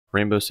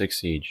Rainbow Six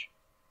Siege,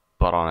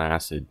 but on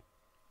acid.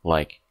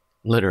 Like,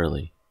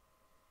 literally.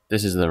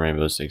 This is the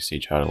Rainbow Six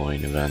Siege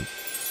Halloween event.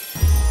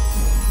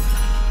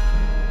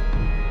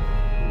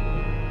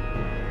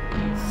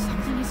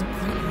 Something isn't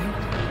quite right.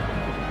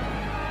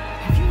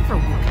 Have you ever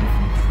woken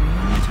from a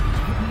dream to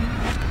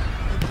nightmare?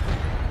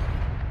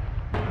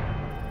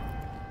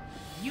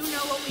 You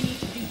know what we need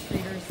to do,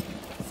 traitors.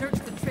 Search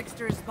the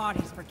tricksters'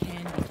 bodies for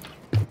candy.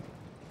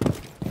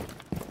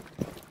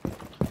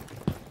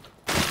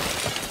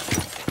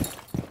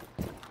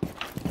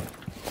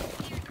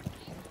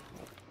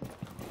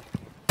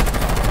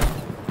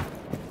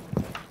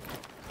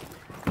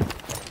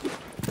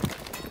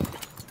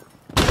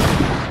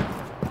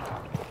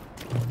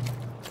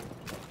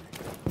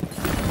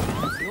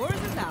 Yours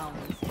is ours.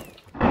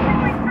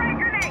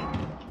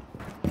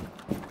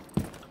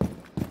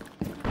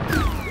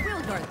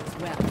 We'll guard this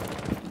well.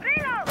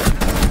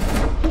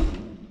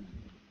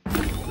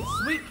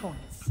 Sweet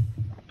points.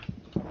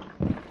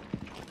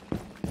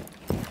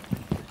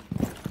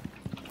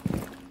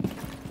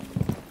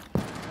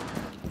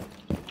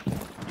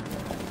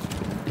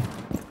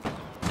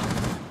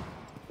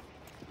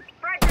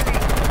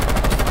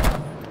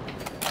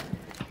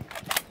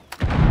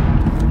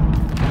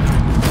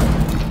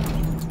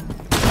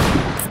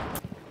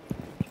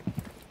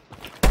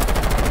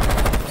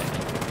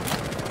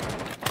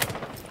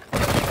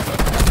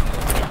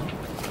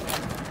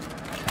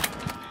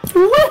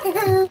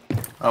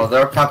 Oh,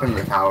 they're up in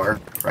the tower.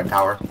 Red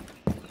tower.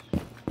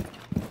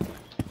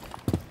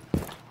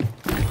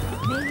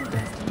 May you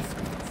rest in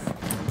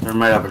peace. They're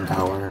right up in the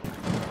tower.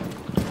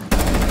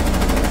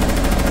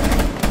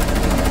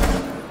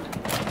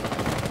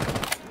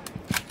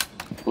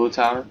 Blue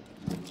tower.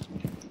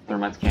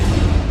 Thermite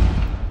candy.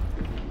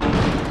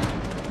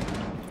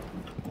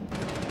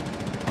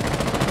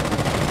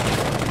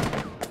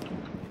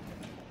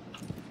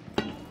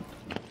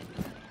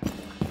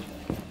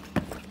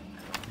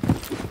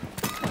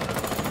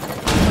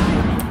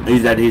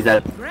 He's dead, he's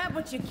dead. Grab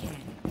what you can.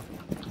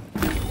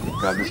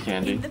 Grab this In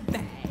candy. the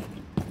bag.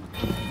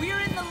 We're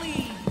in the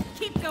lead.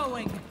 Keep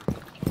going.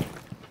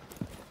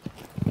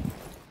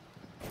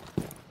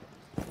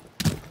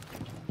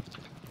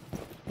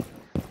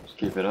 Just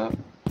keep it up.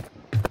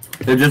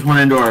 They just went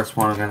into our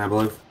spawn again, I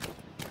believe.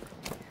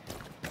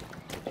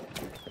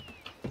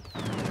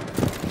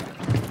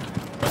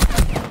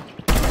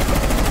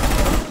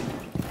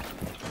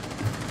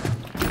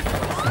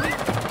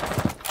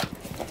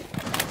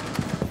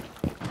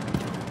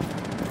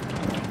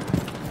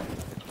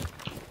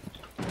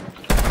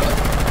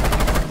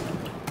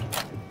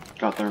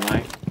 Got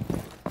thermite.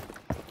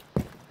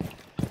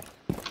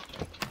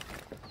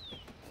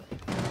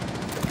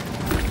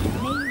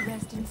 May you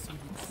rest in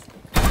sweets.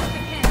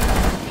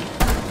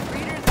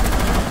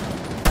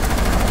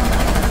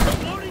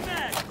 Loading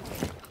mag.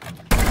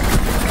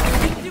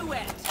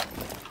 Duet.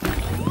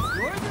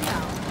 Yours is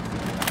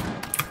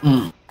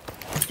ours.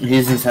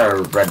 He's inside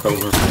our red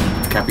building.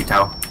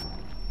 Capital.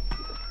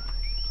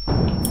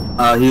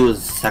 He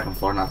was second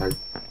floor, not third.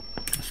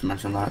 I should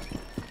mention that.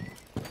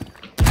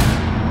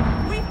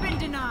 We've been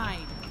denied.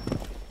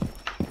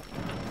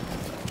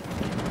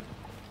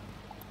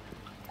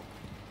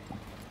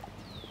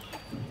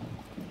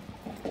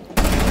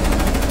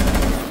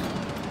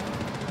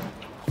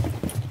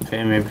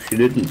 Okay, maybe she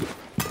didn't.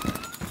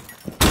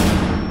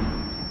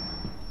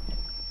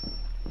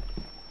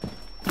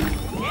 Get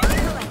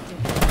collected.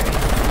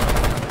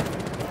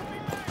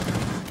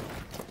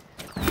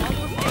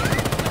 Almost there.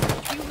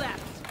 Few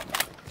left.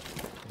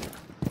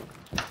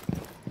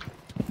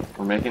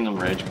 We're making them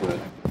rage quit.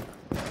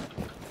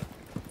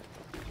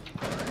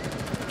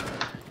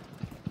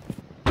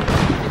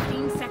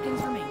 15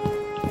 seconds remaining.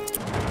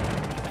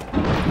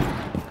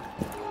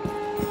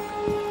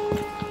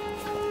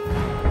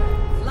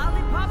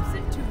 Lollipops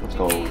and two. Let's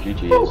go.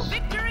 GG's.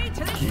 Victory to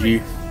the GG.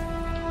 tricks.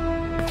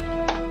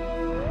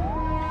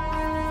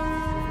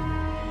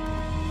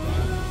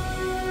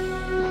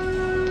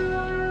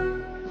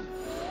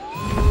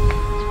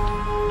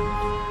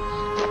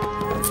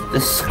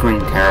 This screen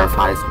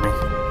terrifies me.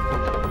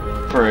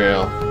 For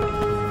real.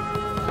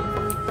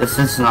 This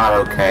is not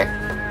okay.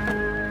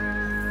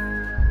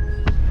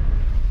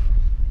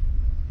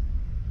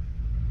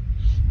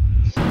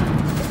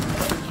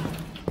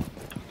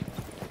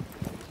 In the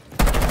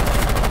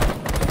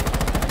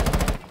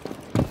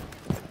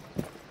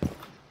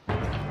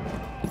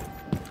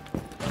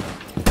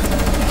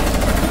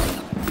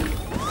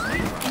bag. May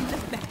you rest in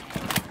peace.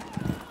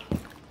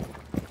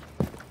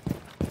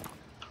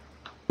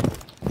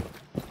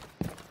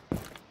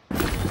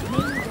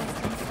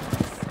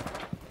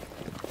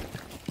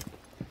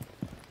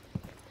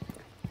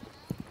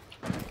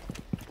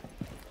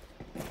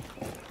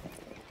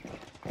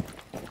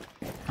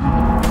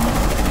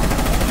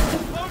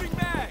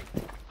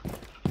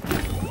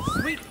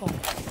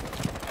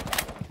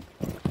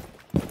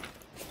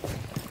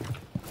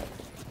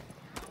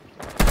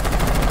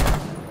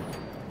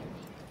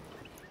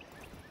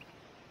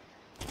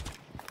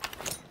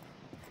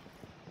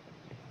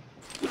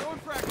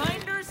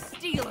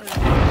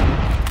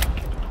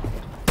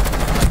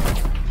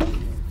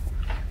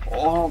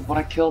 Oh, but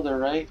I killed her,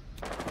 right?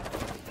 The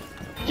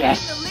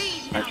Yes!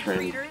 lead I now,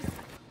 traded. traitors.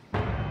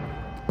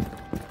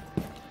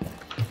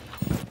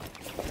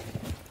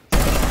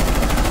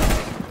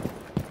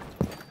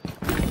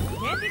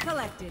 Candy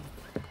collected.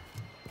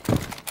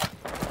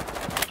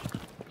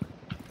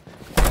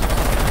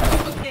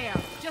 Almost there.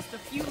 Just a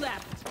few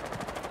left.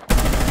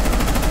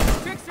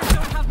 Tricksters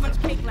don't have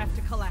much cake left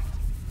to collect.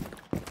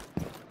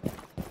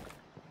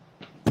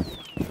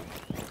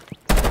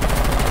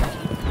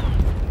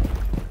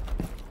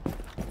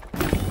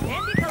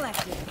 Candy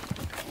collected.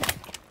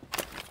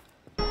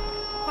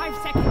 5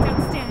 seconds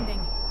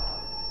outstanding.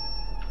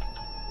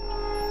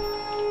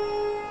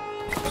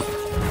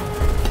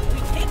 We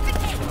take the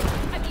cake.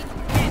 I mean,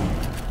 candy.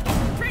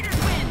 Traitors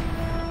win.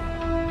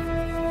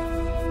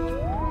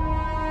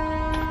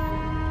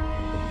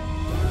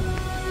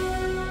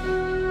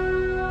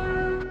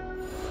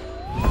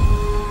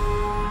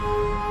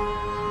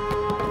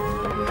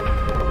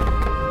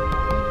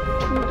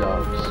 Two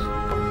doves.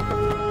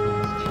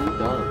 It's two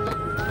doves.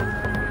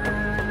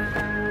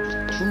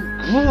 Two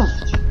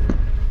doves.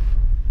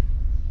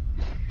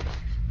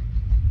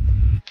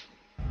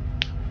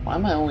 Why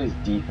am I always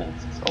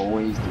defense? It's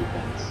always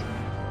defense.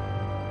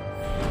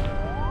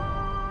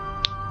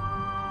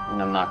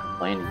 And I'm not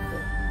complaining,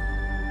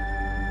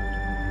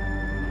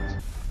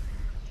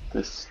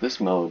 but this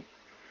mode,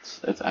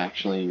 it's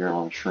actually you're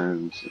on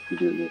shrooms if you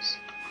do this.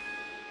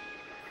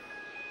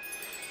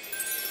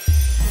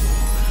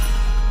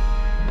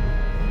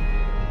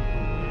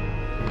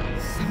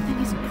 Something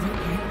isn't quite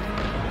right.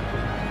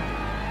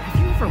 Have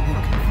you ever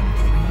woken from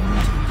dream to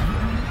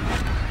nightmare?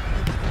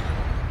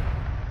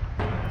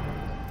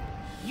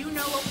 You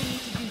know what we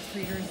need to do,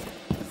 traitors.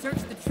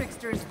 Search the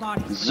trickster's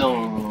bodies. for candy.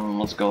 Zone.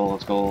 Let's go.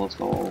 Let's go. Let's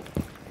go.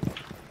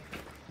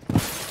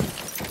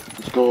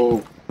 Let's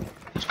go.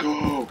 Let's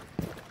go.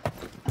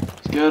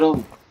 Let's get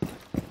him.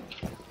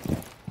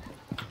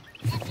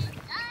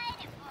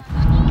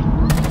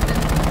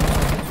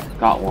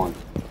 Got one.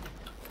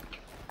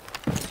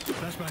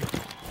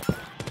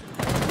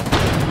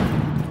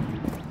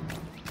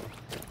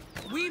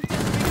 We've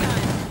just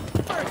begun.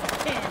 First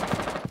pin.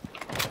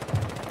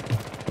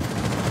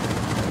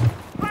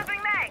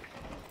 Swapping mags.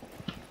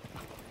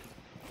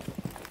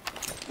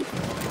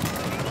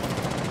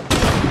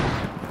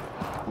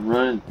 I'm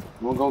running.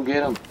 We'll go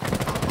get him.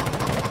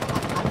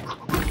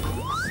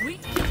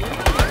 Sweet.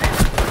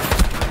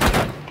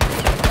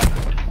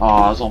 Oh,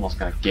 I was almost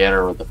gonna get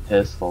her with the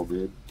pistol,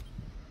 dude.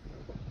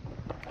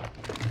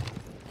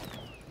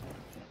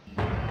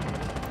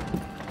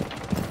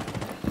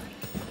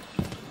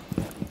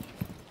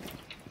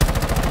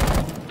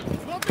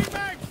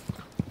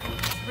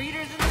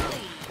 Readers in the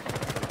lead.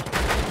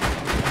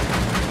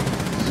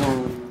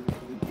 Zone.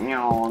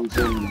 Meow, I'm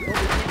zooming.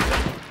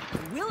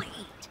 We'll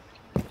eat.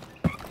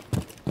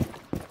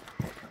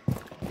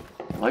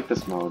 I like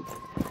this mode.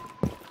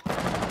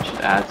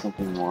 Should add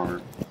something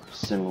more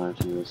similar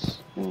to this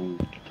in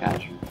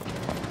casual.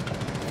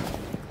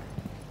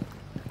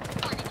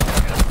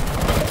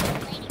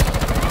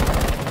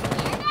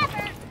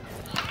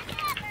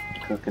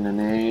 Cooking an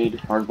aid,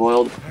 hard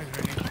boiled.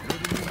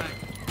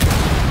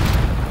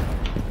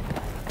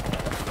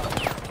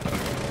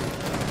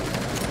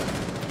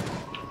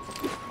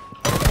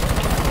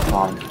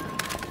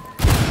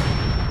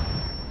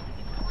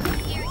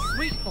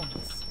 Sweet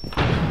points.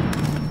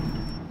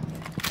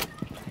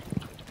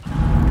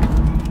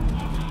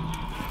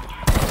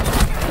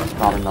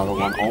 Got another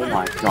one. Oh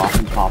my gosh,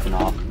 I'm popping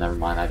off. Never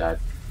mind, I died.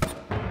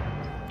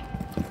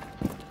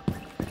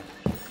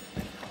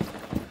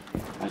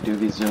 I do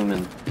be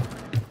zooming.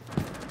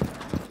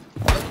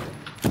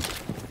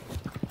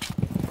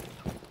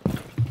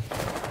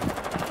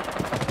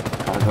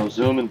 Gotta go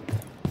zooming.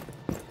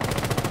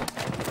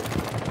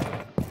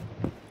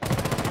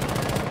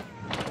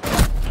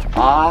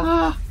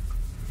 Ah!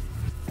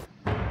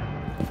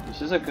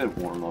 This is a good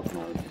warm-up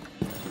mode,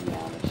 to be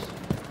honest.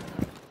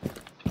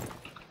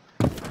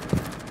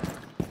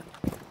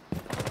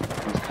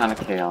 It's kind of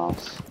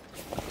chaos.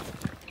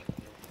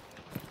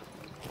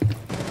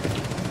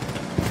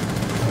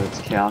 But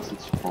it's chaos,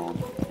 it's fun.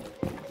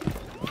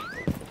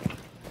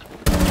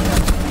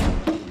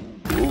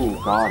 Ooh,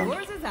 got him.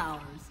 Yours is ours.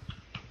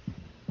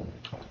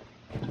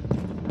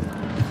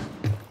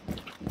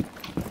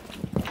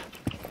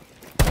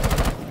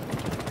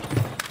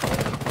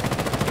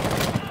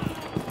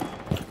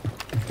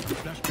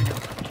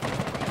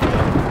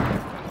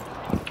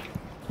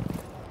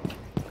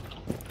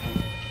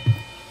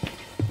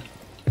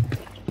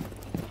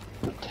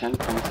 We're 10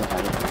 points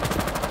ahead of him.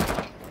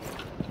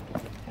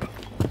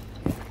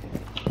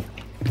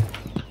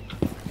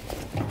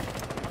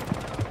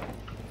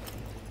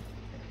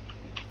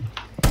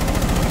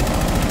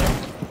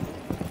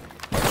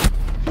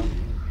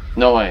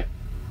 No way.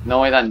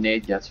 No way that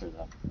nade gets her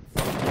though.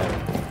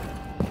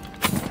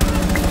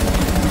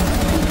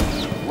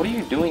 What are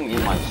you doing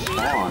in my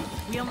spawn?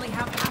 We only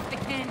have half the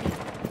candy.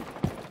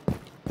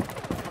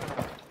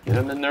 Get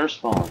him in their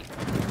spawn.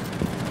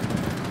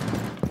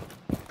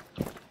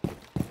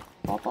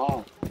 Pop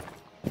off.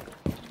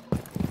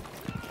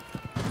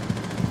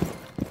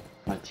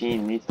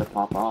 team needs to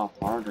pop off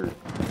harder.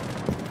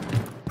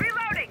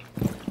 Reloading!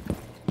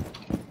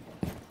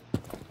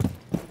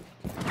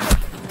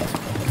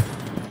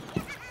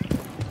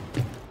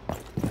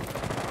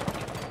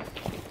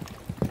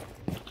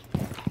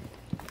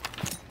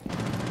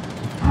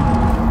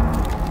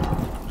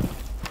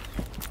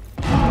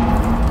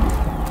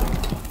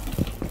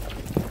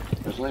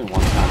 There's only one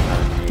time that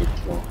I made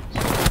kills.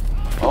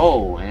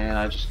 Oh, and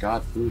I just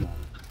got food on it.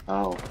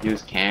 Oh, he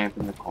was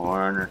camping the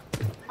corner.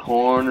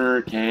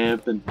 Corner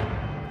camping.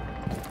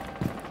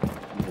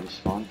 Anybody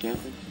spawn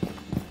camping?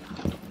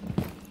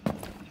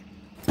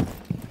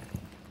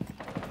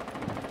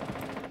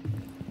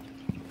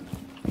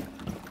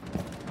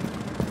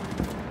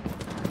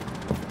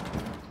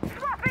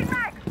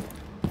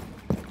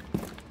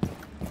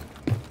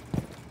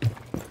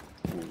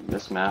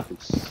 This map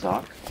would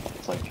suck.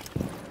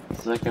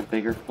 It's like a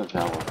bigger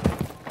favela.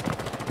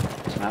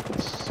 This map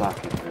would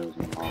suck if it was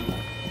normal,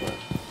 but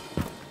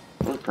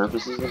for the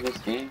purposes of this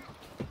game,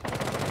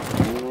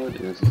 Greenwood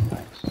is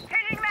nice.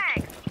 Changing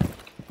mag!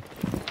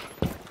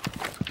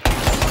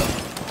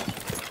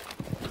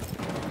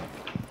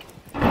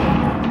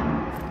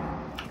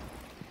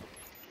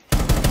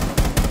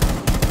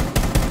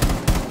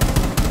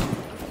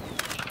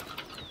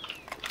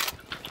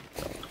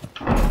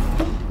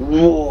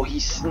 Whoa, he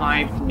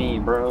sniped me,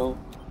 bro.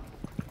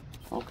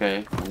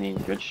 Okay, I mean,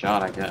 good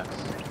shot, I guess.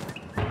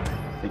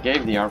 They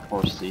gave the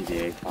R4C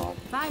the ACOG.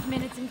 5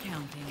 minutes and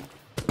counting.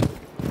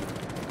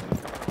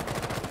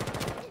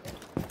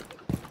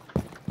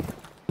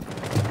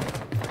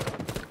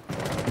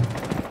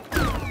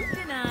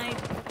 Denied.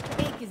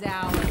 Fake is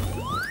out.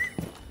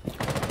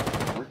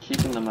 We're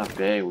keeping them at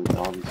bay with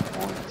all these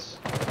points.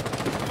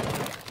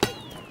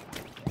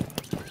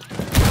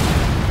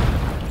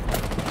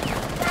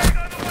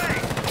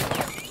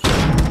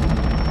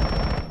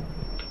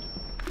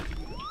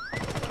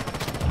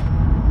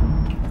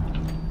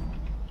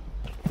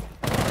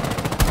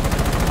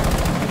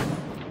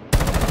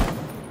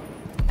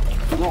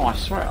 No, I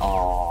swear.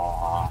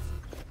 Aww.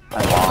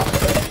 I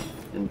lost it.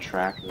 Didn't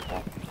track with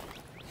that.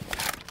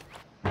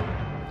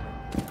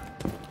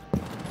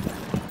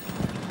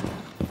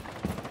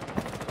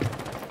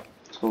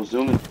 Let's go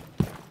zooming.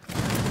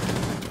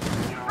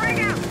 Bring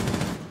out!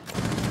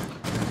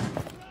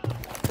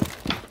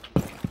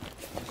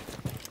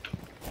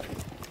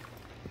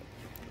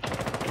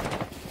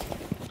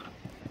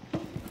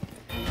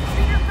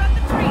 Shooter from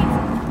the trees.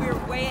 We're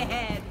way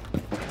ahead.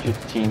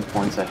 15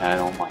 points ahead.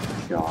 Oh my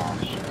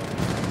gosh.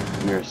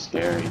 You're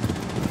scary.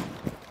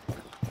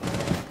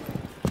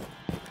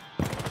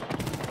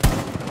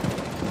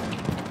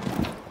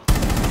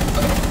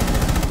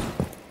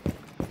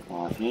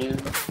 Him.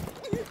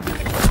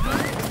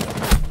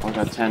 Oh, I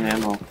got 10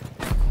 ammo.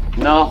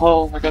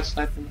 No, I got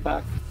sniped in the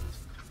back.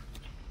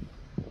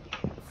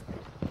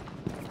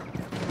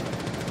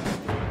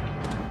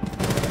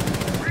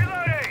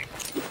 Reloading!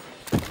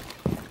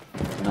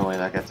 No way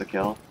that gets a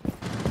kill.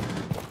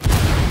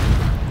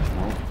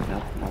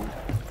 No.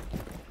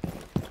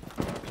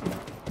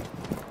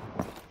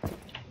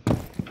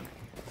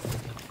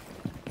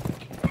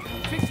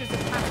 Tricksters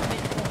have passed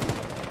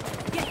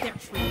mid-point. Get there,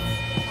 trees.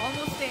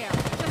 Almost there.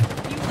 Just a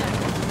few left.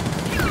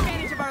 Take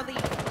advantage of our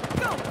lead.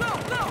 Go, go,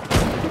 go!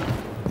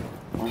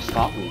 Don't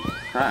stop me.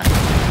 Crack.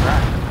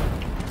 Crack.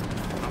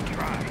 I'm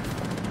trying.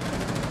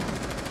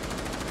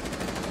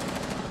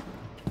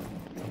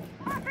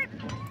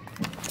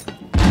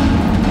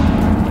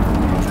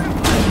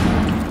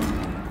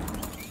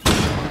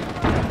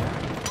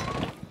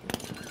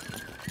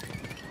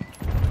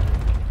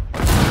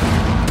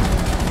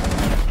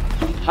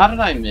 How did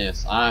I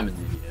miss? I'm an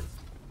idiot.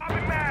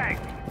 Popping mag!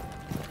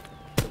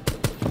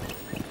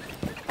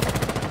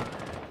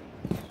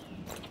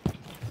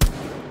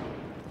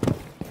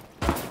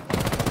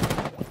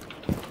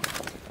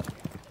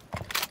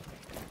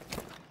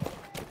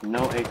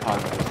 No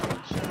ACOG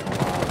distance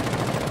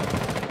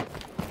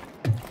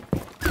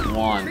allowed.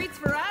 One. Treats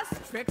for us,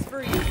 tricks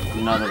for you.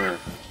 Another.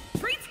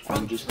 Treats I'm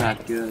from just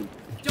not good.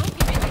 Don't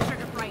give in to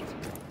Sugar Fright.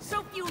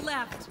 So few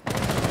left.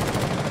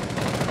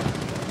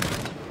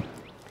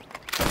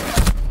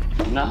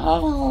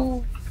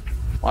 No!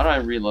 Why do I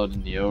reload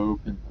in the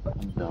open?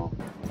 I'm dumb.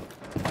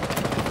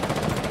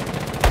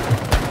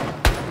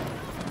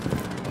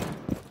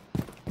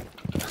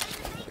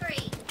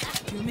 Great.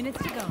 2 minutes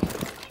to go.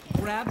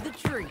 Grab the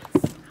treats.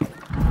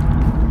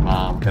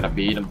 Could I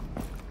beat him?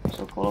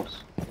 So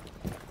close.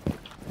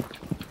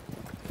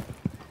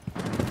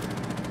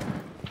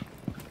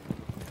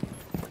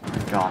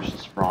 Gosh,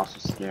 this frost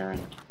is scaring.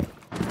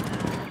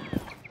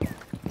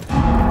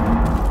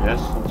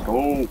 Yes, let's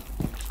go!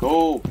 Let's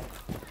go!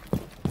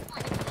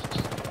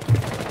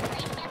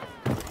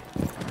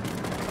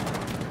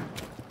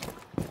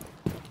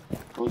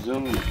 Go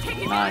zoom. Take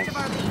advantage Nice. of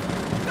our lead.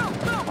 Go,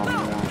 go, Oh, go!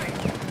 no.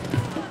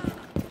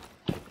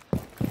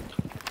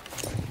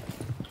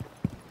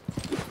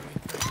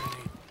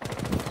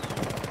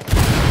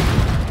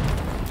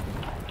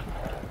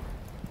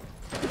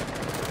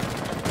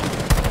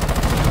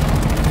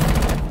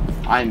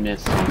 I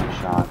missed so many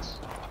shots.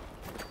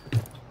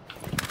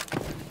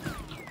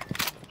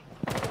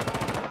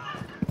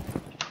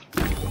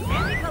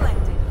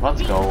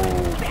 Let's go.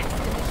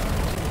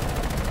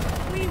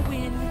 We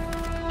win.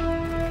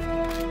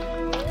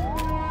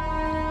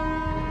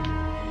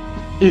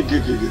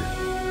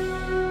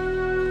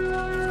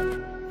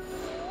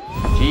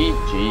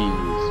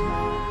 GG's,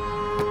 man.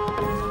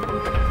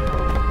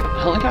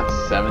 I only got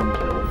 7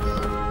 kills.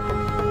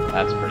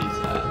 That's pretty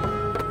sad.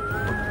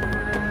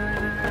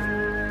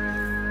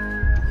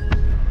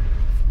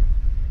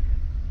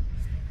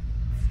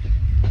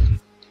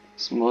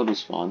 This mode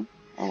was fun.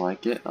 I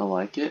like it. I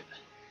like it.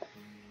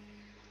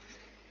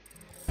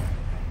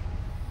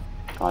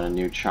 Got a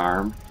new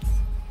charm.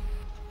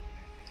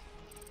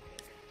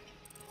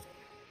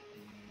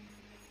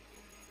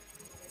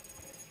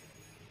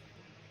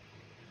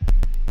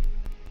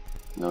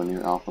 No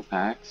new alpha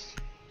packs.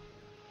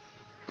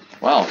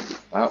 Well,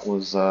 that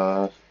was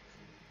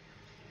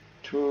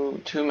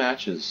two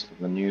matches of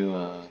the new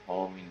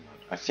Halloween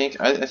mode. I think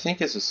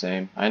it's the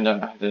same. I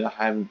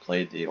haven't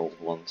played the old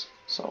ones,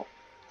 so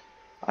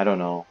I don't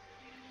know.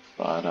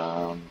 But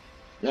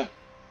yeah,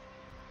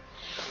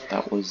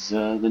 that was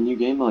the new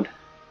game mode.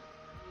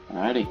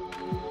 Alrighty.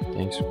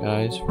 Thanks,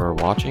 guys, for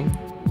watching.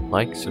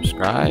 Like,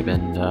 subscribe,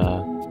 and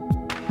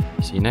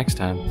see you next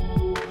time.